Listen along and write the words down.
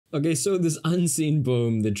Okay, so this unseen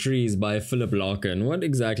poem, The Trees by Philip Larkin, what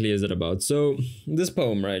exactly is it about? So this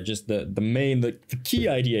poem, right, just the key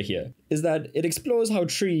idea here is that it explores how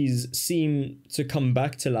trees seem to come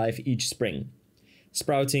back to life each spring,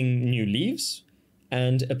 sprouting new leaves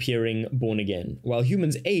and appearing born again, while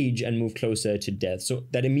humans age and move closer to death. So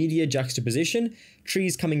that immediate juxtaposition,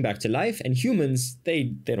 trees coming back to life, and humans, they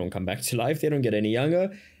don't come back to life, they don't get any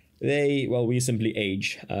younger. We simply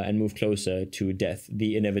age and move closer to death,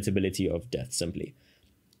 the inevitability of death, simply.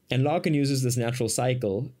 And Larkin uses this natural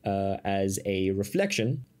cycle as a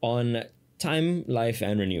reflection on time, life,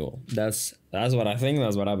 and renewal. That's what I think,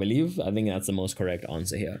 that's what I believe. I think that's the most correct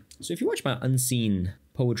answer here. So if you watch my unseen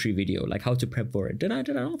poetry video, like how to prep for it, did I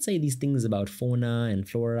not say these things about fauna and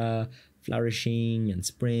flora, flourishing and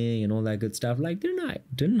spring and all that good stuff? Like, didn't I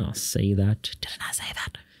say that? Didn't I say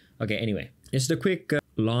that? Okay, anyway, just a quick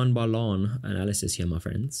lawn by lawn analysis here, my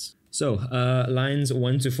friends. So lines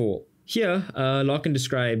 1 to 4. Here, Larkin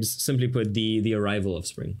describes, simply put, the arrival of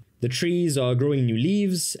spring. The trees are growing new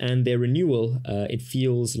leaves, and their renewal, it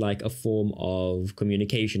feels like a form of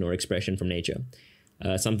communication or expression from nature.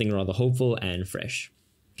 Something rather hopeful and fresh.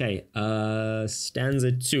 Okay,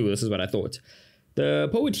 stanza 2, this is what I thought. The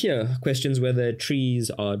poet here questions whether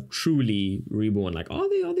trees are truly reborn. Like, are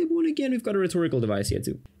they born again? We've got a rhetorical device here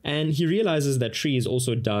too. And he realizes that trees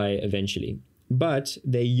also die eventually. But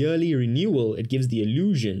their yearly renewal, it gives the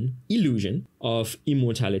illusion of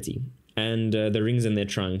immortality. And the rings in their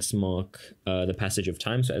trunks mark the passage of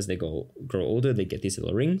time. So as they grow older, they get these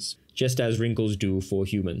little rings, just as wrinkles do for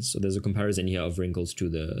humans. So there's a comparison here of wrinkles to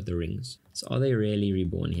the rings. So are they really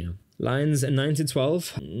reborn here? Lines 9 to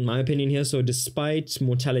 12, my opinion here. So despite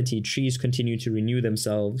mortality, trees continue to renew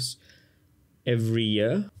themselves every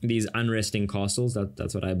year. These unresting castles,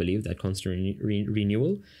 that's what I believe, that constant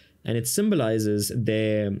renewal. And it symbolizes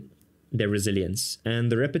their resilience.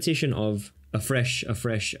 And the repetition of afresh,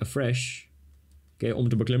 okay, om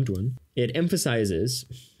te beklemd doen. It emphasizes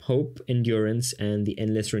hope, endurance, and the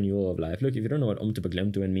endless renewal of life. Look, if you don't know what om te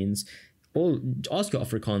beklemd doen means, ask your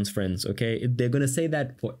Afrikaans friends, okay? They're going to say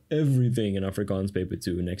that for everything in Afrikaans paper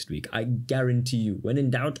 2 next week. I guarantee you. When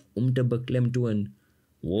in doubt, om te beklemd doen.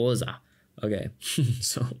 Woza. Okay,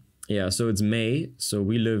 so it's May. So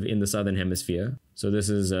we live in the southern hemisphere. So this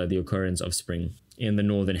is the occurrence of spring in the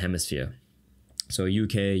northern hemisphere. So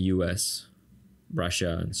UK, US,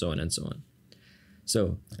 Russia, and so on and so on.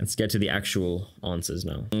 So let's get to the actual answers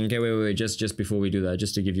now. Okay, wait, just before we do that,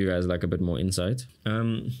 just to give you guys like a bit more insight.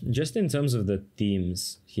 Just in terms of the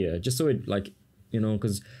themes here, just so it like, you know,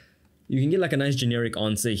 because you can get like a nice generic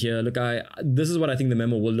answer here. Look, this is what I think the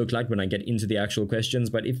memo will look like when I get into the actual questions.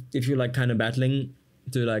 But if you're like kind of battling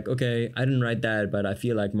to like, okay, I didn't write that, but I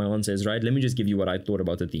feel like my answer is right, let me just give you what I thought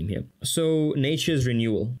about the theme here. So nature's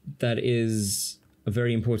renewal, that is a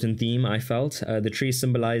very important theme, I felt. The trees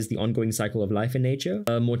symbolize the ongoing cycle of life in nature.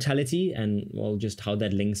 Mortality and, well, just how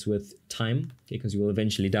that links with time, okay, because you will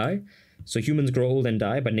eventually die. So humans grow old and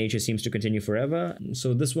die, but nature seems to continue forever.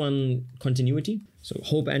 So this one, continuity. So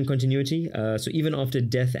hope and continuity. So even after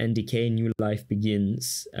death and decay, new life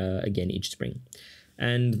begins again each spring.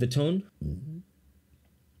 And the tone?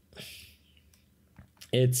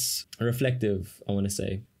 It's reflective, I want to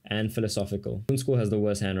say, and philosophical. Goon School has the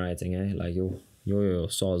worst handwriting, eh? Like, yo,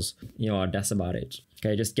 soz. That's about it.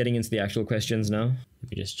 Okay, just getting into the actual questions now.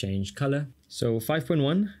 Let me just change color. So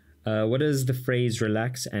 5.1, what does the phrase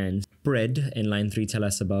relax and spread in line 3 tell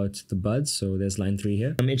us about the buds? So there's line 3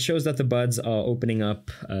 here. It shows that the buds are opening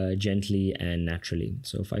up gently and naturally.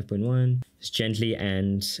 So 5.1 is gently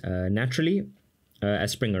and naturally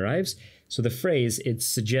as spring arrives. So the phrase, it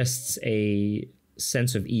suggests a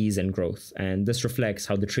sense of ease and growth, and this reflects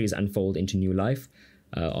how the trees unfold into new life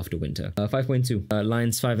after winter. 5.2,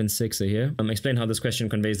 lines 5 and 6 are here. Explain how this question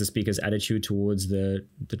conveys the speaker's attitude towards the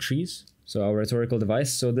trees. So our rhetorical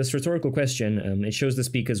device. So this rhetorical question, it shows the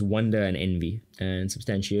speaker's wonder and envy, and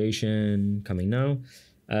substantiation coming now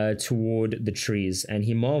toward the trees, and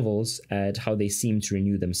he marvels at how they seem to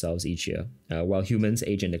renew themselves each year while humans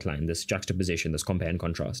age and decline. This juxtaposition, this compare and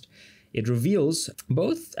contrast. It reveals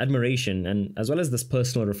both admiration and as well as this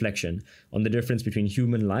personal reflection on the difference between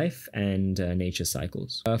human life and nature's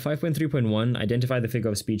cycles. 5.3.1, identify the figure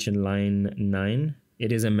of speech in line 9.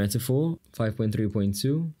 It is a metaphor.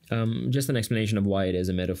 5.3.2, just an explanation of why it is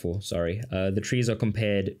a metaphor, sorry. The trees are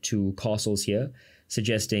compared to castles here,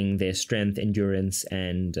 suggesting their strength, endurance,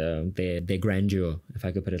 and their grandeur, if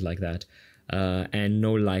I could put it like that. And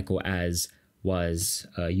no like or as was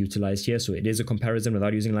utilized here. So it is a comparison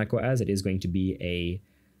without using like or as. It is going to be a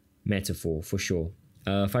metaphor for sure.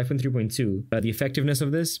 5.3.2, the effectiveness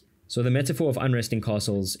of this. So the metaphor of unresting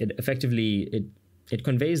castles, it effectively, it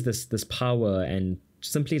conveys this power and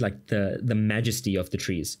simply like the majesty of the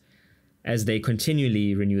trees as they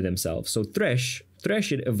continually renew themselves. So thresh,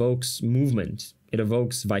 it evokes movement, it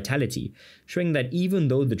evokes vitality, showing that even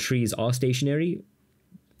though the trees are stationary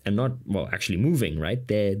and not, well, actually moving, right?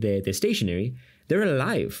 They're stationary, they're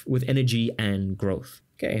alive with energy and growth.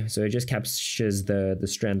 Okay, so it just captures the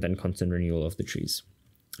strength and constant renewal of the trees.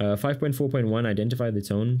 5.4.1, identify the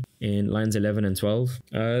tone in lines 11 and 12.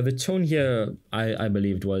 The tone here, I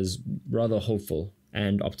believed, was rather hopeful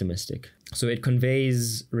and optimistic. So it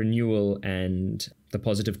conveys renewal and the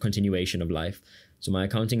positive continuation of life. So my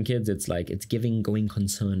accounting kids, it's giving going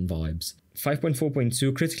concern vibes.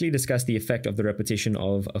 5.4.2, critically discuss the effect of the repetition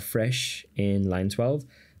of afresh in line 12.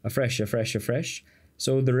 Afresh, afresh, afresh.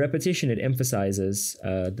 So the repetition, it emphasizes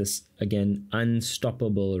this, again,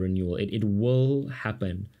 unstoppable renewal. It will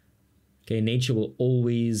happen. Okay, nature will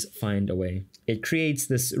always find a way. It creates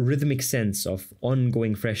this rhythmic sense of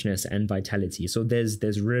ongoing freshness and vitality. So there's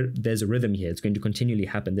a rhythm here. It's going to continually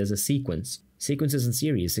happen. There's a sequence. Sequences in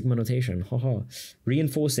series, sigma notation, haha.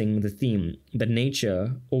 Reinforcing the theme that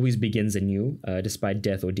nature always begins anew, despite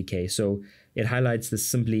death or decay. So it highlights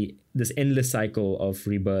this endless cycle of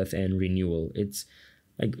rebirth and renewal. It's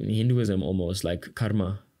like Hinduism almost, like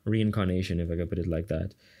karma, reincarnation, if I could put it like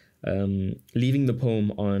that. Leaving the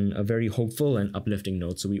poem on a very hopeful and uplifting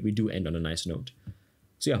note. So we do end on a nice note.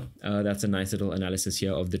 So yeah, that's a nice little analysis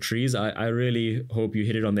here of the trees. I really hope you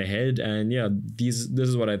hit it on the head. And yeah, this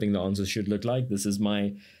is what I think the answers should look like. This is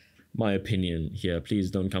my opinion here.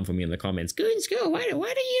 Please don't come for me in the comments. Goon School, why do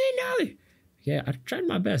you know? Yeah, I tried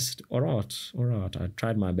my best. All right. I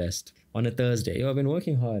tried my best. On a Thursday, I've been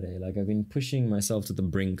working hard. Like I've been pushing myself to the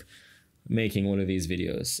brink, making all of these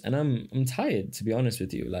videos, and I'm tired, to be honest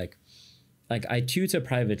with you. Like I tutor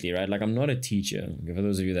privately, right? Like I'm not a teacher. For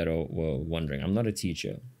those of you that were wondering, I'm not a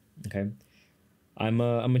teacher. Okay, I'm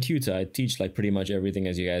a tutor. I teach like pretty much everything,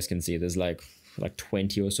 as you guys can see. There's like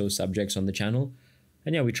 20 or so subjects on the channel.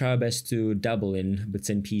 And yeah, we try our best to dabble in bits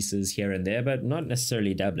and pieces here and there, but not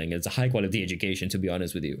necessarily dabbling. It's a high quality education, to be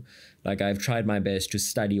honest with you. Like I've tried my best to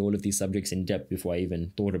study all of these subjects in depth before I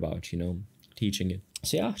even thought about, teaching it.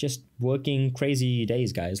 So yeah, just working crazy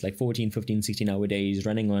days, guys, like 14, 15, 16-hour days,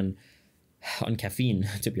 running on caffeine,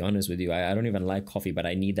 to be honest with you. I don't even like coffee, but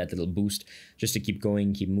I need that little boost just to keep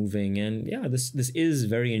going, keep moving. And yeah, this is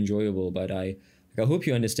very enjoyable, but I hope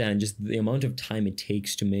you understand just the amount of time it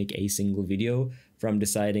takes to make a single video, from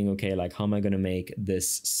deciding, okay, like how am I going to make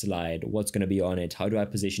this slide? What's going to be on it? How do I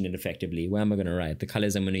position it effectively? Where am I going to write? The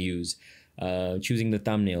colors I'm going to use, choosing the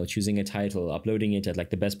thumbnail, choosing a title, uploading it at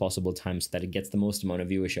like the best possible time so that it gets the most amount of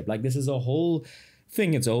viewership. Like this is a whole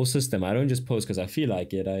thing. It's a whole system. I don't just post because I feel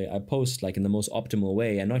like it. I post like in the most optimal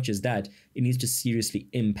way. And not just that, it needs to seriously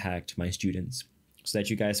impact my students so that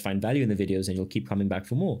you guys find value in the videos and you'll keep coming back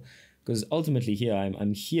for more. Because ultimately here,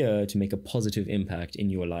 I'm here to make a positive impact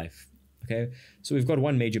in your life. Okay, so we've got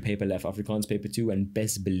one major paper left, Afrikaans paper 2, and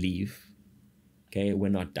best believe, okay, we're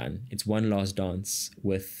not done. It's one last dance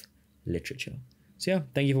with literature. So yeah,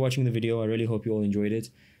 thank you for watching the video. I really hope you all enjoyed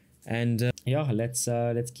it. And yeah, let's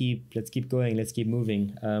keep going. Let's keep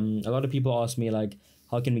moving. A lot of people ask me like,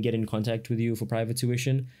 how can we get in contact with you for private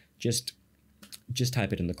tuition? Just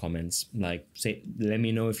type it in the comments. Like let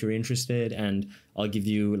me know if you're interested, and I'll give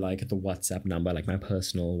you like the WhatsApp number, like my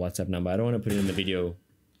personal WhatsApp number. I don't want to put it in the video.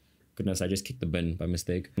 Goodness, I just kicked the bin by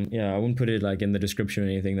mistake. Yeah, I won't put it like in the description or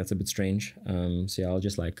anything. That's a bit strange. So yeah, I'll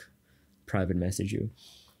just like private message you.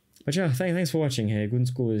 But yeah, thanks for watching. Hey, Goon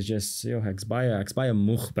School is just expire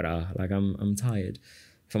mukhbra. Like I'm tired,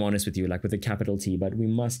 if I'm honest with you, like with a capital T. But we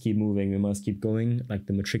must keep moving. We must keep going. Like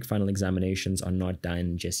the matric final examinations are not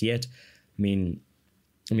done just yet. I mean,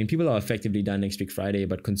 people are effectively done next week Friday,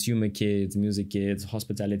 but consumer kids, music kids,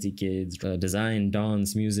 hospitality kids, design,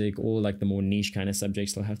 dance, music, all like the more niche kind of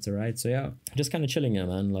subjects they'll have to write. So yeah, just kind of chilling here,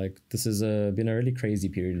 man. Like this has been a really crazy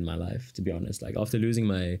period in my life, to be honest. Like after losing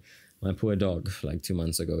my poor dog like 2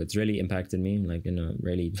 months ago, it's really impacted me like in a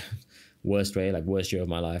really worst way, like worst year of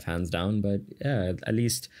my life, hands down. But yeah, at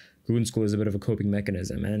least Goon School is a bit of a coping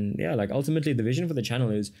mechanism. And yeah, like ultimately the vision for the channel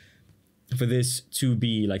is for this to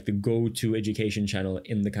be like the go-to education channel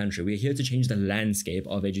in the country. We're here to change the landscape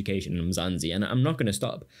of education in Mzansi, and I'm not going to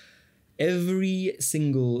stop. Every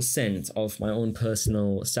single cent of my own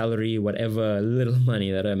personal salary, whatever little money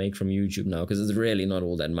that I make from YouTube now, because it's really not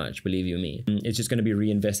all that much, believe you me, it's just going to be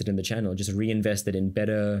reinvested in the channel, just reinvested in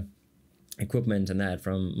better equipment and that,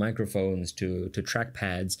 from microphones to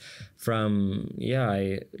trackpads, from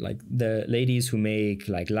like the ladies who make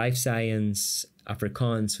like life science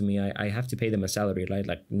Afrikaans, for me, I have to pay them a salary, right?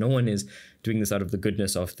 Like no one is doing this out of the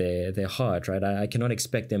goodness of their heart, right? I cannot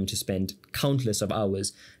expect them to spend countless of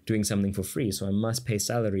hours doing something for free. So I must pay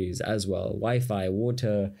salaries as well, Wi-Fi,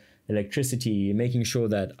 water, electricity, making sure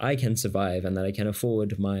that I can survive and that I can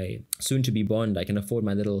afford my soon-to-be bond. I can afford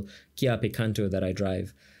my little Kia Picanto that I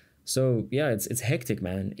drive. So yeah, it's hectic,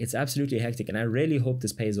 man. It's absolutely hectic. And I really hope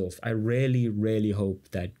this pays off. I really, really hope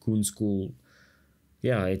that Goon School,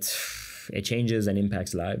 yeah, it changes and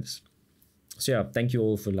impacts lives. So yeah, thank you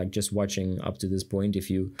all for like just watching up to this point.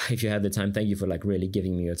 If you had the time, thank you for like really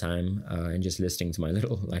giving me your time and just listening to my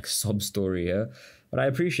little like sob story here. But I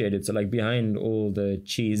appreciate it. So like behind all the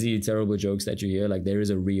cheesy, terrible jokes that you hear, like there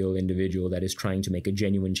is a real individual that is trying to make a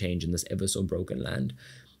genuine change in this ever so broken land.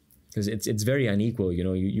 Because it's very unequal, you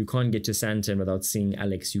know. You can't get to Sandton without seeing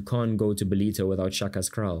Alex. You can't go to Belito without Shaka's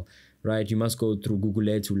Kraal, right? You must go through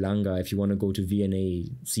Gugule to Langa if you want to go to VNA,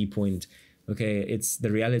 Sea Point. Okay, it's the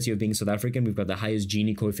reality of being South African. We've got the highest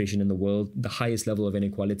Gini coefficient in the world, the highest level of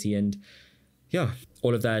inequality, and yeah,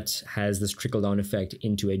 all of that has this trickle-down effect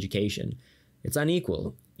into education. It's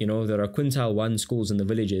unequal. You know, there are quintile 1 schools in the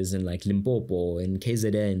villages in like Limpopo, in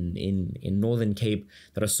KZN, in Northern Cape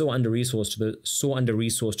that are so under-resourced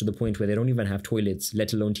to the point where they don't even have toilets,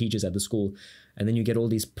 let alone teachers at the school. And then you get all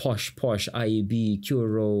these posh IEB,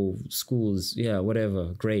 Curo schools, yeah,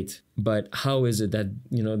 whatever, great. But how is it that,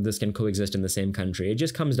 you know, this can coexist in the same country? It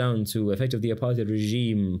just comes down to effect of the apartheid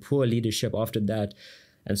regime, poor leadership after that,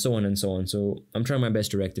 and so on and so on. So I'm trying my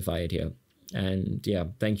best to rectify it here. And yeah,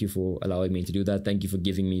 thank you for allowing me to do that. Thank you for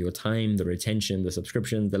giving me your time, the retention, the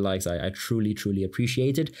subscriptions, the likes. I truly, truly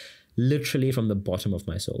appreciate it. Literally from the bottom of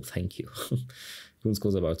my soul. Thank you. Goon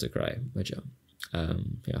School's about to cry. But yeah,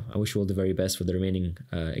 I wish you all the very best for the remaining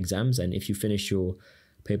exams. And if you finish your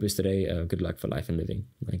papers today, good luck for life and living.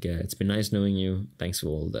 Like, it's been nice knowing you. Thanks for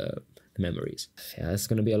all the memories. Yeah, it's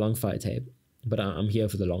going to be a long fight, hey? But I'm here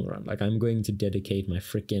for the long run. Like, I'm going to dedicate my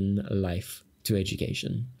freaking life to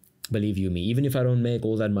education. Believe you me, even if I don't make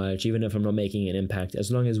all that much, even if I'm not making an impact, as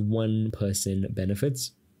long as one person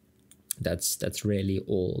benefits, that's really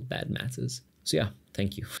all that matters. So yeah,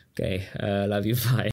 thank you. Okay, love you, bye.